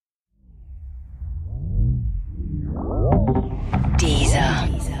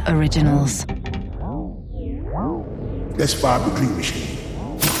Originals. Let's fire the dream machine.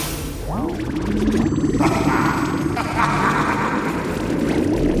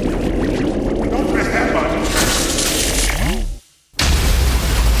 Don't press that button.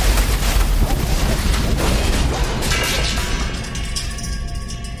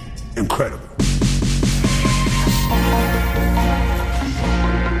 Incredible.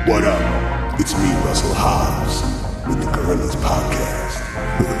 What up? It's me, Russel Hobbs, with the Gorillas Podcast.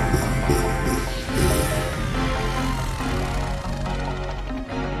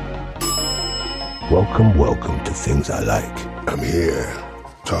 Welcome to Things I Like. I'm here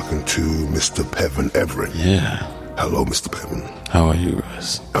talking to Mr. Peven Everett. Yeah. Hello, Mr. Peven. How are you,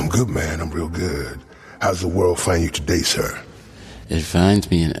 Russ? I'm good, man. I'm real good. How's the world find you today, sir? It finds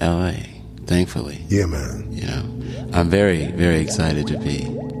me in L.A., thankfully. Yeah, man. You know, I'm very, very excited to be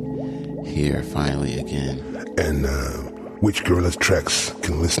here finally again. And which Gorillas tracks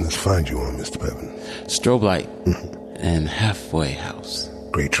can listeners find you on, Mr. Peven? Strobe Light and Halfway House.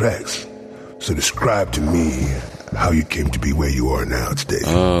 Great tracks. So describe to me how you came to be where you are now today.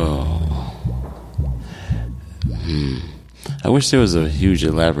 I wish there was a huge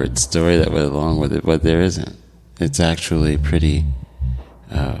elaborate story that went along with it, but there isn't. It's actually pretty,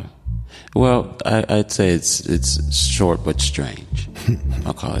 well, I'd say it's short but strange.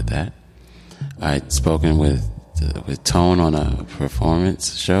 I'll call it that. I'd spoken with Tone on a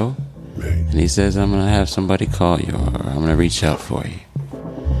performance show, Right. and he says, I'm going to have somebody call you, or I'm going to reach out for you.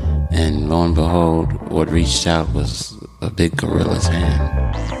 And lo and behold, what reached out was a big gorilla's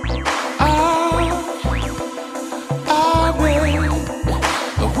hand. I will,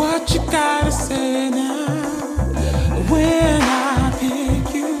 but what you gotta say now? When I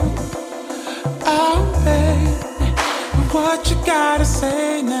pick you, I'll wait. What you gotta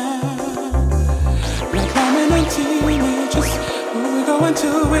say now? Like women and teenagers, when we go into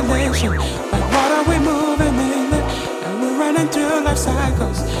relation, like what are we moving in it? And we're running through life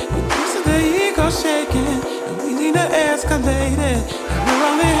cycles. This is the ego shaking, and we need to escalate it. And we're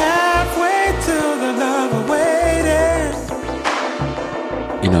only halfway to the love awaiting.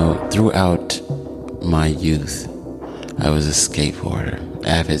 You know, throughout my youth, I was a skateboarder,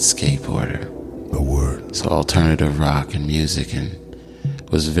 avid skateboarder. A word. So alternative rock and music and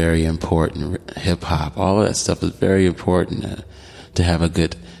was very important. Hip hop, all of that stuff was very important to have a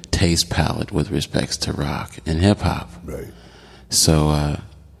good taste palette with respects to rock and hip hop. Right. So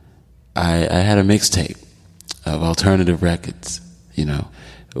I had a mixtape of alternative records, you know,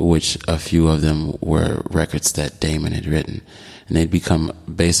 which a few of them were records that Damon had written. And they'd become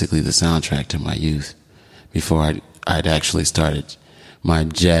basically the soundtrack to my youth before I'd actually started my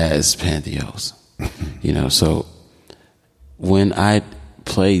jazz pantheos. You know, so when I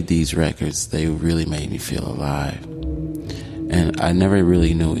played these records, they really made me feel alive. And I never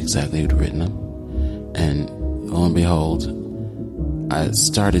really knew exactly who'd written them. And lo and behold, I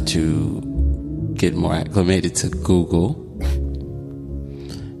started to get more acclimated to Google.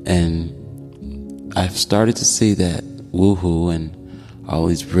 And I've started to see that Woohoo and all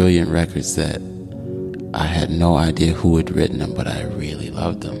these brilliant records that I had no idea who had written them, but I really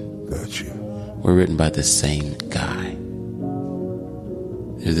loved them. Got you. Were written by the same guy.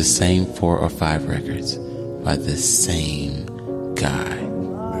 They're the same 4 or 5 records by the same guy.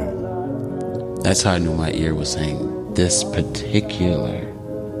 That's how I knew my ear was saying this particular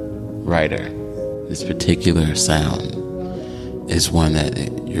writer, this particular sound is one that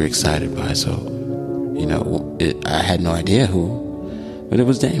you're excited by. So, you know, I had no idea who, but it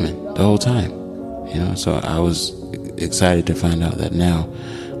was Damon the whole time. You know, so I was excited to find out that now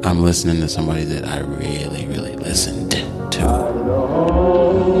I'm listening to somebody that I really, really listened to.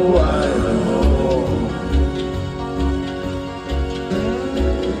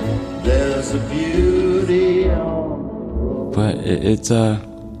 There's a beauty. But it's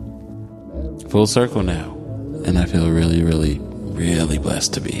full circle now, and I feel really, really, really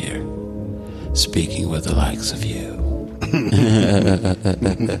blessed to be here, speaking with the likes of you.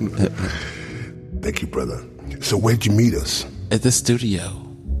 Thank you, brother. So where'd you meet us? At the studio.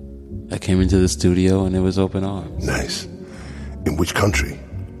 I came into the studio and it was open arms. Nice. In which country?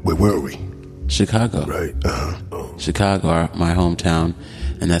 Where were we? Chicago. Right. Oh. Chicago, my hometown,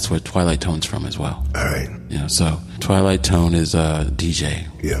 and that's where Twilight Tone's from as well. All right. You know, so Twilight Tone is a DJ,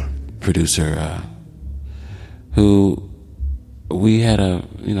 Yeah. producer, who we had a,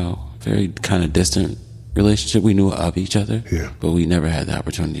 you know, very kind of distant relationship. We knew of each other, Yeah. but we never had the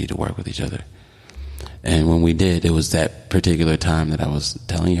opportunity to work with each other. And when we did, it was that particular time that I was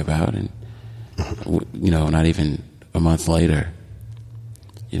telling you about. And, you know, not even a month later,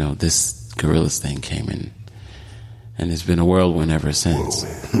 you know, this Gorillaz thing came in. And it's been a whirlwind ever since.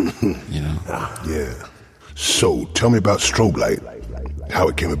 You know? Yeah. So, tell me about Strobe Light. How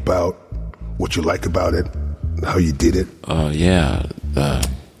it came about, what you like about it, how you did it. Yeah.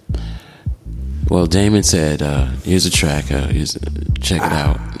 Well, Damon said, here's a track, check it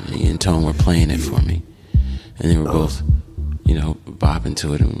out. He and Tone were playing it for me. And they were both, you know, bopping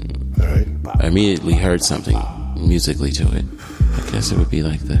to it. And all right. I immediately heard something musically to it. I guess it would be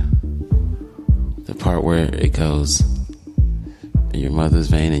like the part where it goes, your mother's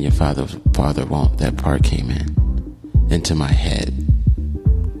vain and your father won't. That part came into my head.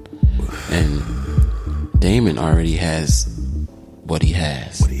 And Damon already has what he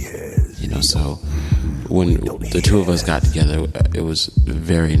has. You know, so when the two of us got together, it was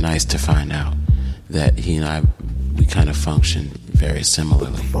very nice to find out that he and I, we kind of function very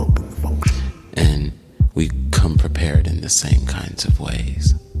similarly. And we come prepared in the same kinds of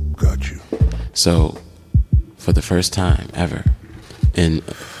ways. Got you. So, for the first time ever in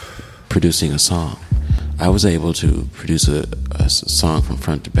producing a song, I was able to produce a song from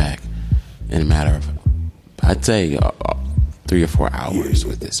front to back in a matter of, I'd say, 3 or 4 hours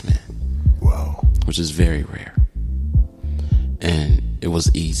with this man. Wow. Which is very rare. And it was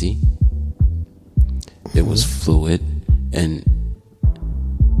easy. It was fluid. And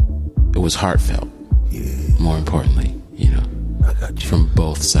it was heartfelt. Yeah. More importantly, you know, I got you. from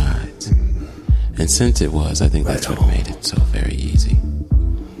both sides. And since it was, I think that's what made it so very easy.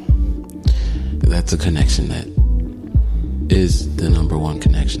 That's a connection that is the number one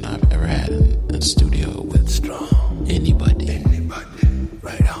connection I've ever had in a studio with anybody.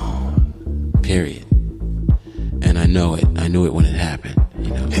 Right on. Period. And I know it. I knew it when it happened. You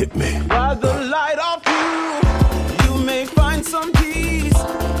know. Hit me. By the light of you, you may find some peace.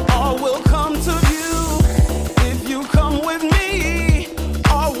 All will come to view if you come with me.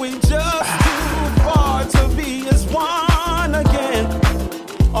 Are we just too far to be as one again?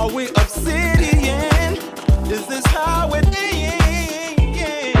 Are we obsidian? Is this how it is?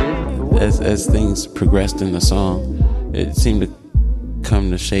 As things progressed in the song, it seemed to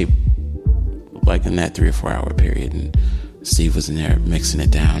come to shape like in that 3 or 4 hour period. And Steve was in there mixing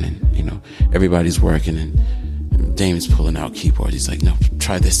it down, and you know, everybody's working, and Damon's pulling out keyboards. He's like, no,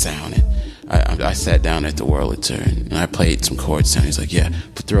 try this sound. And I sat down at the Wurlitzer and I played some chords down. He's like, yeah,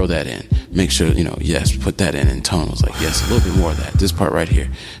 throw that in. Make sure, you know, yes, put that in. And Tone was like, yes, a little bit more of that. This part right here.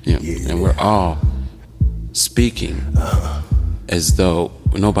 You know, and we're all speaking as though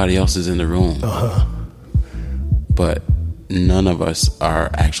nobody else is in the room. But none of us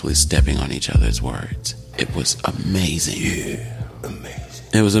are actually stepping on each other's words. It was amazing. Yeah, amazing.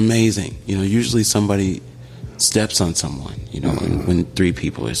 It was amazing. You know, usually somebody steps on someone, you know, when 3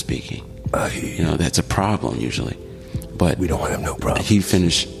 people are speaking. You know, that's a problem usually. But we don't have no problem. He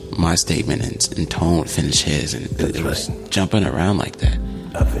finished my statement and Tone finished his, and it was jumping around like that.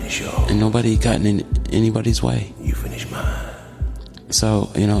 I finish yours. And nobody got in anybody's way. You finish mine.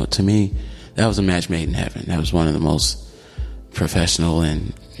 So, you know, to me, that was a match made in heaven. That was one of the most professional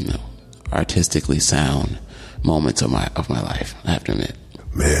and, you know, artistically sound moments of my life, I have to admit.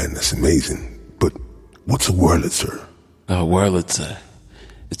 Man, that's amazing. But what's a Wurlitzer? A Wurlitzer.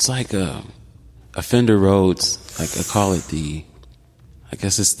 It's like a Fender Rhodes. Like I call it I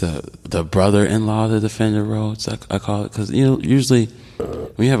guess it's the brother-in-law to the Fender Rhodes. I call it, because, you know, usually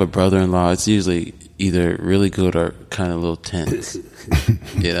when you have a brother-in-law, it's usually either really good or kind of a little tense,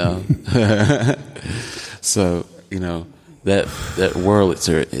 you know? So, you know, that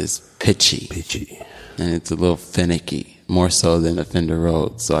Wurlitzer is pitchy. And it's a little finicky, more so than a Fender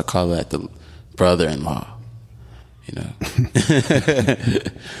Rhodes. So I call that the brother-in-law. You know,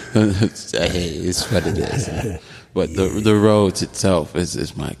 it's what it is. But the Rhodes itself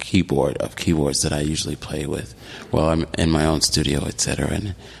is my keyboard of keyboards that I usually play with while I'm in my own studio, etc.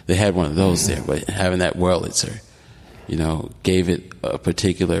 And they had one of those there, but having that Wurlitzer, you know, gave it a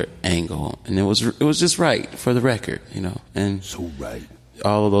particular angle, and it was just right for the record, you know. And so right,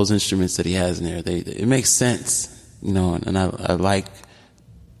 all of those instruments that he has in there, it makes sense, you know. And I like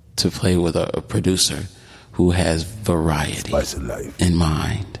to play with a producer who has variety in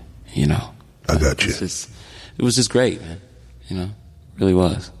mind, you know. I got you. It was just great, man. You know, it really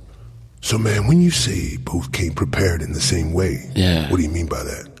was. So, man, when you say both came prepared in the same way, yeah, what do you mean by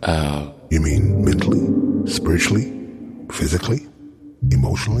that? You mean mentally, spiritually, physically,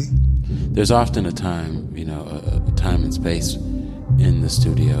 emotionally? There's often a time, you know, a time and space in the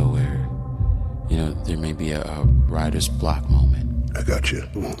studio where, you know, there may be a writer's block moment. I got you.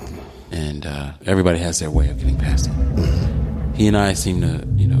 And everybody has their way of getting past it. He and I seem to,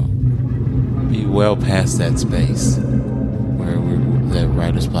 you know, be well past that space where that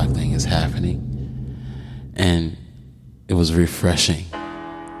writer's block thing is happening. And it was refreshing.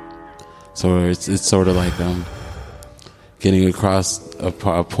 So it's sort of like getting across a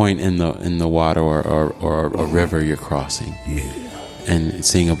point in the water or a river you're crossing. Yeah. And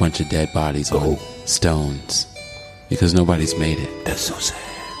seeing a bunch of dead bodies on stones because nobody's made it. That's so sad.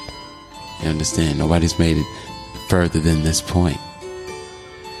 You understand? Nobody's made it further than this point.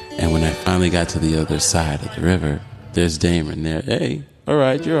 And when I finally got to the other side of the river, there's Damon there. Hey, all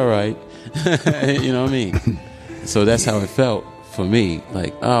right, you're all right. You know what I mean? So that's how it felt for me.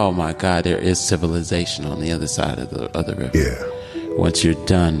 Like, oh my God, there is civilization on the other side of the river. Yeah. Once you're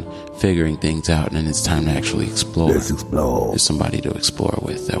done figuring things out and it's time to actually explore. Let's explore. There's somebody to explore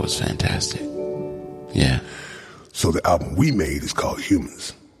with. That was fantastic. Yeah. So the album we made is called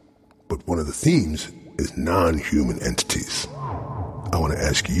Humans. But one of the themes is non-human entities. I want to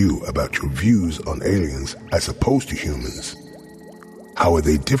ask you about your views on aliens as opposed to humans. How are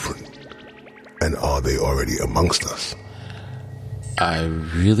they different? And are they already amongst us? I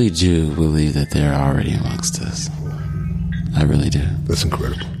really do believe that they're already amongst us. I really do. That's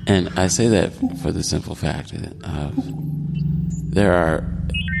incredible. And I say that for the simple fact that there are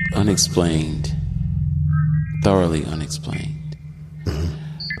thoroughly unexplained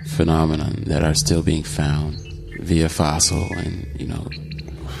phenomenon that are still being found via fossil and,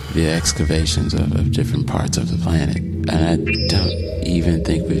 via excavations of different parts of the planet. And I don't even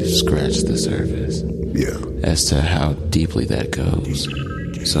think we've scratched the surface as to how deeply that goes.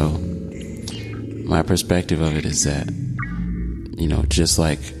 So my perspective of it is that, just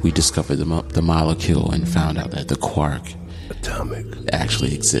like we discovered the molecule and found out that the quark atomic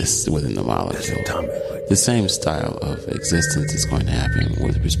actually exists within the molecule. Atomic. The same style of existence is going to happen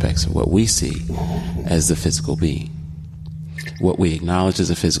with respect to what we see as the physical being. What we acknowledge as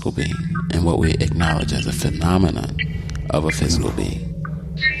a physical being and what we acknowledge as a phenomenon of a physical being.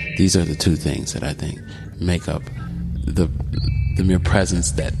 These are the two things that I think make up the mere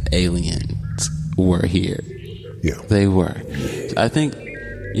presence that aliens were here. Yeah. They were. I think,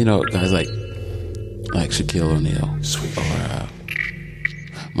 guys like Shaquille O'Neal or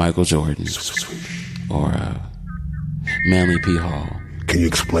Michael Jordan or Manly P. Hall. Can you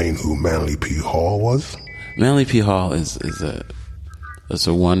explain who Manly P. Hall was? Manly P. Hall is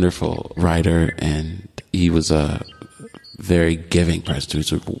a wonderful writer, and he was a very giving person. He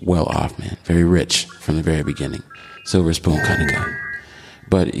was a well-off man, very rich from the very beginning, silver spoon kind of guy.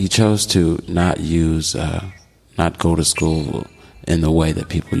 But he chose to not go to school in the way that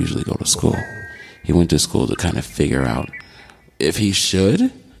people usually go to school. He went to school to kind of figure out if he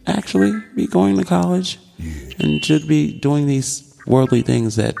should actually be going to college and should be doing these worldly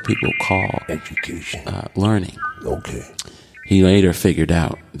things that people call education, learning. Okay. He later figured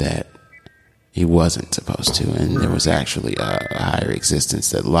out that he wasn't supposed to, and there was actually a higher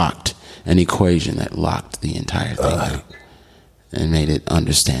existence that locked an equation that locked the entire thing out and made it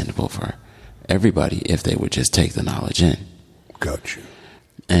understandable for everybody if they would just take the knowledge in. Gotcha.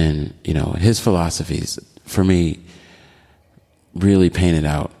 And, his philosophies, for me, really painted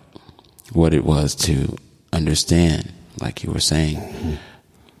out what it was to understand, like you were saying,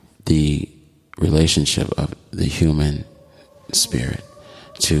 the relationship of the human spirit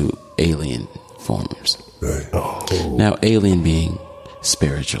to alien forms. Right. Oh. Now, alien being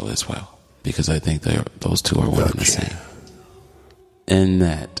spiritual as well, because I think those two are one and the same. And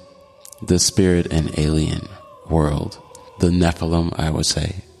that the spirit and alien world, the Nephilim, I would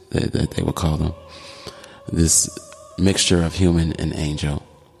say, that they would call them, this mixture of human and angel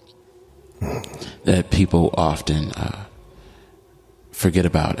that people often forget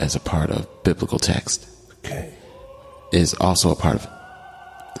about as a part of biblical text, is also a part of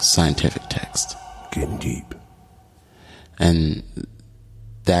scientific text. Getting deep. And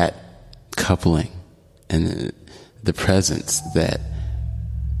that coupling and the presence that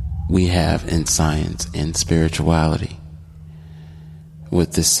we have in science and spirituality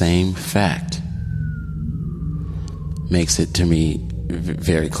with the same fact makes it, to me,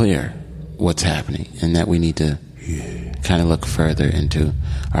 very clear what's happening, and that we need to kind of look further into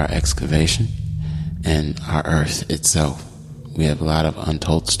our excavation and our earth itself. We have a lot of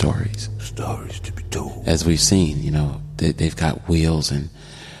untold stories. Stories to be told. As we've seen, they've got wheels and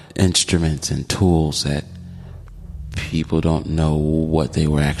instruments and tools that people don't know what they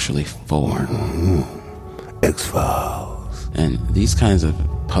were actually for. X-Files. And these kinds of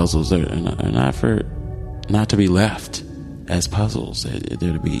puzzles are not to be left as puzzles.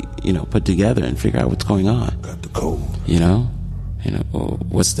 They're to be, put together and figure out what's going on. Got the code.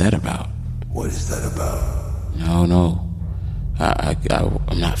 What's that about? What is that about? No.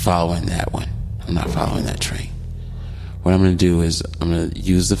 I'm not following that one. I'm not following that train. What I'm going to do is I'm going to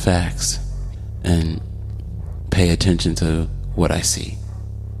use the facts and pay attention to what I see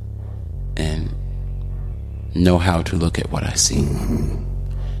and know how to look at what I see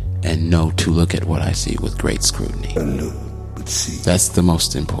and know to look at what I see with great scrutiny. That's the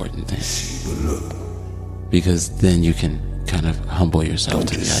most important thing. Because then you can kind of humble yourself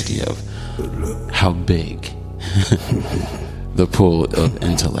to the idea of how big the pool of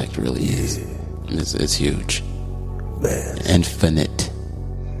intellect really is. It's huge. Infinite.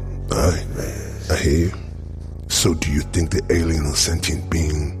 Alright, I hear you. So do you think the alien or sentient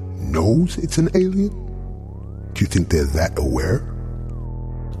being knows it's an alien? Do you think they're that aware?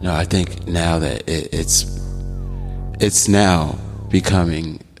 No, I think now that it's now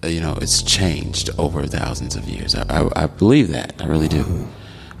becoming, it's changed over thousands of years. I believe that. I really do.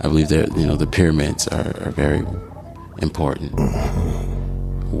 I believe that, the pyramids are very important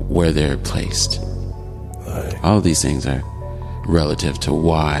where they're placed. All of these things are relative to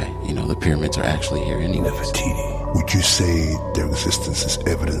why, the pyramids are actually here anyway. Would you say their existence is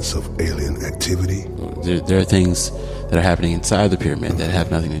evidence of alien activity? There are things that are happening inside the pyramid that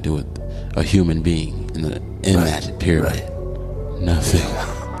have nothing to do with a human being in that pyramid. Nothing.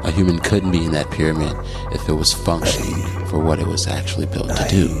 A human couldn't be in that pyramid if it was functioning for what it was actually built to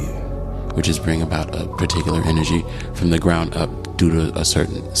do, which is bring about a particular energy from the ground up due to a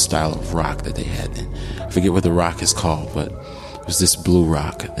certain style of rock that they had. And I forget what the rock is called, but it was this blue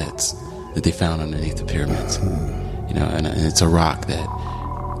rock that they found underneath the pyramids. And it's a rock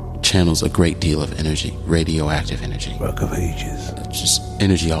that channels a great deal of energy, radioactive energy. Rock of Ages. Just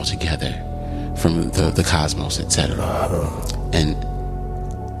energy altogether from the cosmos, etc. And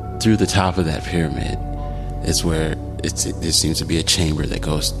through the top of that pyramid is where there seems to be a chamber that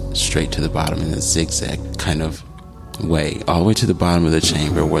goes straight to the bottom in a zigzag kind of way, all the way to the bottom of the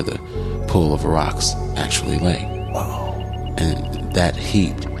chamber where the pool of rocks actually lay. And that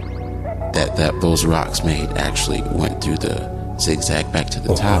heat that those rocks made actually went through the zigzag back to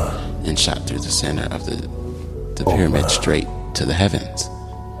the top and shot through the center of the pyramid straight to the heavens.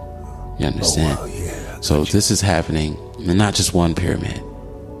 You understand? So this is happening in not just one pyramid,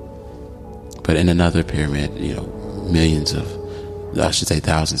 but in another pyramid,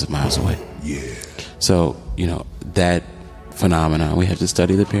 thousands of miles away. So, that phenomenon, we have to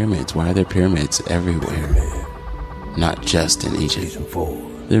study the pyramids. Why are there pyramids everywhere? Not just in Egypt.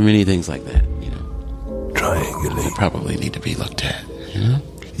 There are many things like that, Triangulate. that probably need to be looked at,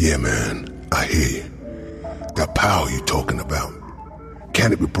 Yeah, man, I hear you. That power you're talking about,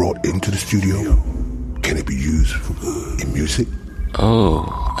 can it be brought into the studio? Can it be used in music? Oh,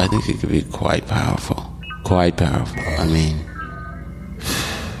 I think it could be quite powerful. Quite powerful. I mean,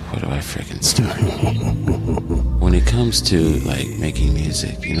 where do I freaking start? When it comes to, making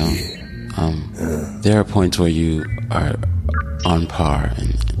music, there are points where you are on par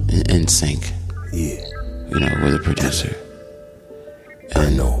and in sync, with a producer.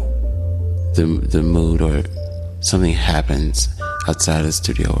 And the mood or something happens outside of the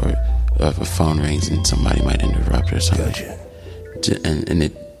studio, or if a phone rings and somebody might interrupt or something. And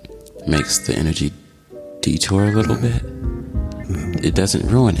it makes the energy detour a little bit. It doesn't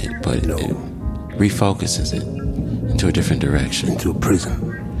ruin it, but it refocuses it into a different direction. Into a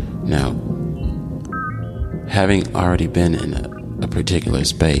prison. Now, having already been in a particular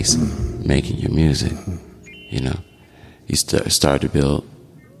space making your music, you start to build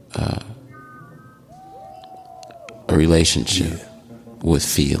a relationship with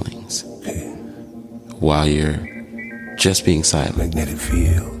feelings while you're just being silent. Magnetic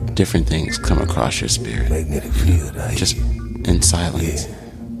field. Different things come across your spirit. Magnetic field. Just in silence.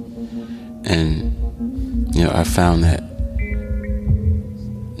 And, I found that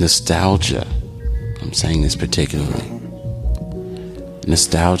nostalgia, I'm saying this particularly,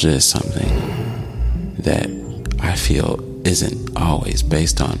 nostalgia is something that I feel isn't always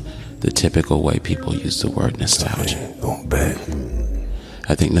based on the typical way people use the word nostalgia. Going back.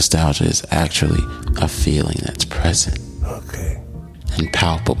 I think nostalgia is actually a feeling that's present and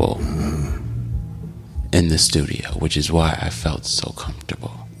palpable in the studio, which is why I felt so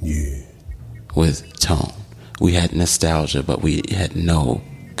comfortable with Tone. We had nostalgia, but we had no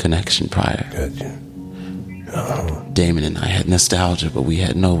connection prior. Damon and I had nostalgia, but we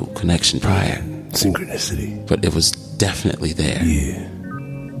had no connection prior. Synchronicity. But it was definitely there.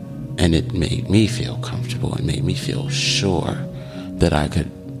 And it made me feel comfortable and made me feel sure that I could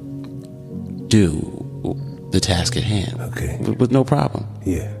do the task at hand with no problem.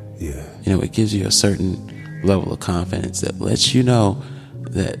 It gives you a certain level of confidence that lets you know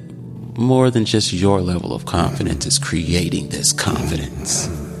that more than just your level of confidence is creating this confidence.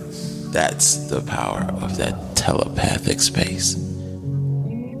 That's the power of that telepathic space.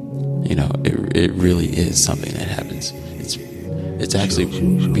 It really is something that happens. It's actually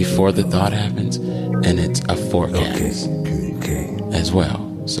before the thought happens, and it's a forecast as well.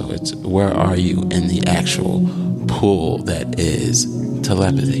 So it's where are you in the actual pool that is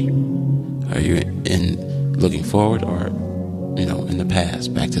telepathy? Are you in looking forward, or in the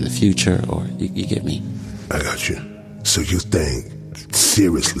past, back to the future, or you get me? I got you. So you think,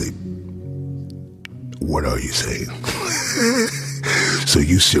 seriously, what are you saying? So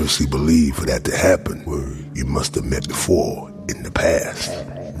you seriously believe for that to happen, you must have met before in the past,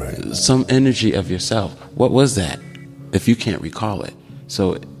 right? Some energy of yourself. What was that? If you can't recall it.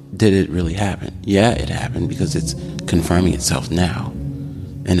 So did it really happen? Yeah, it happened, because it's confirming itself now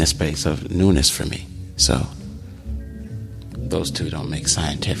in a space of newness for me. So those two don't make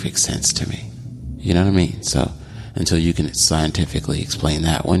scientific sense to me. You know what I mean? So until you can scientifically explain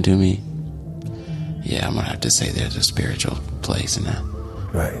that one to me, yeah, I'm going to have to say there's a spiritual place in that.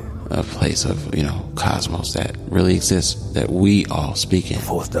 Right. A place of, cosmos that really exists, that we all speak in.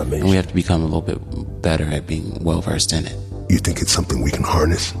 Fourth dimension. And we have to become a little bit better at being well-versed in it. You think it's something we can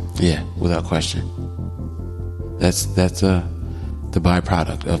harness? Yeah, without question. That's the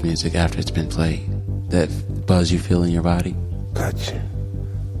byproduct of music after it's been played. That buzz you feel in your body. Gotcha.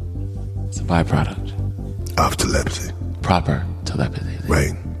 It's a byproduct. Of telepathy. Proper telepathy.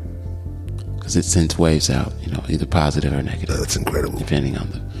 Right. Because it sends waves out, either positive or negative. That's incredible. Depending on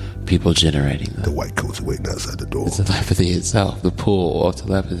the people generating the white coats are waiting outside the door. It's telepathy itself, the pool of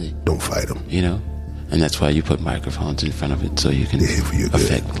telepathy. Don't fight them. And that's why you put microphones in front of it, so you can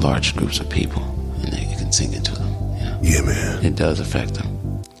affect large groups of people, and then you can sing into them. Yeah, man. It does affect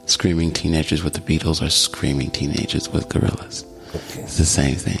them. Screaming teenagers with the Beatles are screaming teenagers with gorillas. Okay. It's the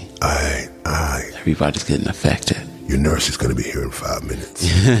same thing. Aye. Everybody's getting affected. Your nurse is going to be here in 5 minutes.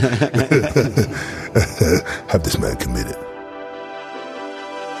 Have this man committed.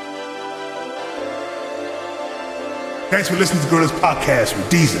 Thanks for listening to Gorillas Podcast with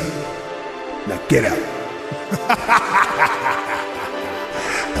Deezer. Now get out.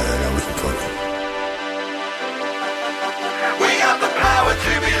 That was funny. We got the power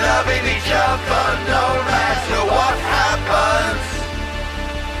to be loving each other no matter what happens.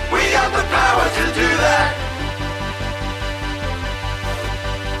 We got the power to do that.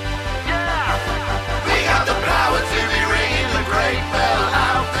 We got the power to be ringing the great bell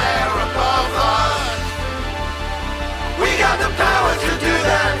out there above us. We got the power to do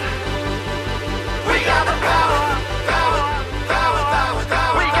that. We got the power, power, power, power,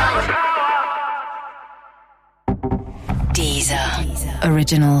 power, power. Deezer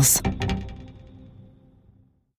Originals.